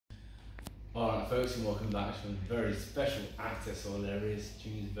Alright folks, and welcome back to a very special access all areas,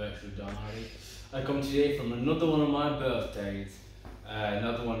 Jimmy's virtual diary. I come to you from another one of my birthdays,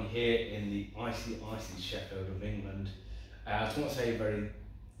 another one here in the icy Sheffield of England. I just want to say a very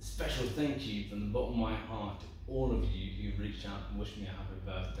special thank you from the bottom of my heart to all of you who reached out and wished me a happy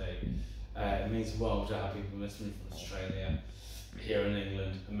birthday. It means the world to have people listening from Australia, here in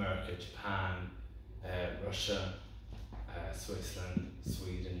England, America, Japan, Russia, Switzerland,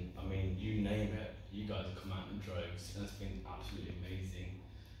 Sweden, I mean, you name it, you guys have come out in droves, and it's been absolutely amazing.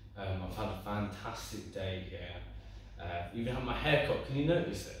 I've had a fantastic day here. Even had my hair cut, can you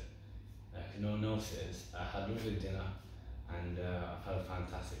notice it? Can no one notice? I had a lovely dinner, and I've had a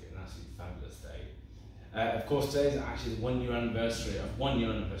fantastic and absolutely fabulous day. Of course, today is actually the 1 year anniversary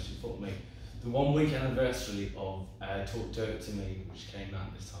for me. The 1 week anniversary of Talk Dirt to Me, which came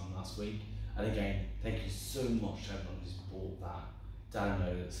out this time last week. And again, thank you so much to everyone who's bought that,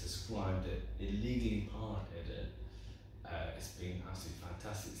 downloaded it, subscribed it, illegally pirated it. It's been absolutely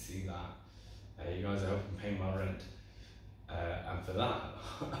fantastic to see that. You guys are helping pay my rent. And for that,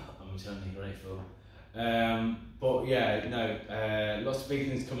 I'm eternally grateful. But yeah, no, lots of big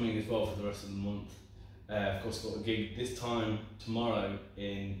things coming as well for the rest of the month. Of course, got a gig this time tomorrow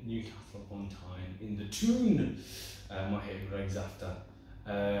in Newcastle upon Tyne in the Tune. Might hit Greg's after.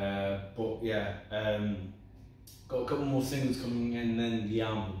 But yeah, got a couple more singles coming in, and then the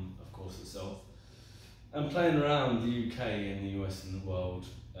album, of course, itself. I'm playing around the UK and the US and the world,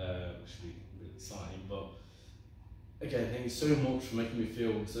 which will be really exciting. But again, thank you so much for making me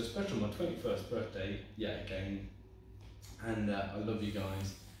feel so special. My 21st birthday, yet again, and I love you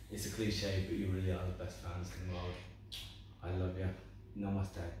guys. It's a cliche, but you really are the best fans in the world. I love you.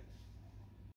 Namaste.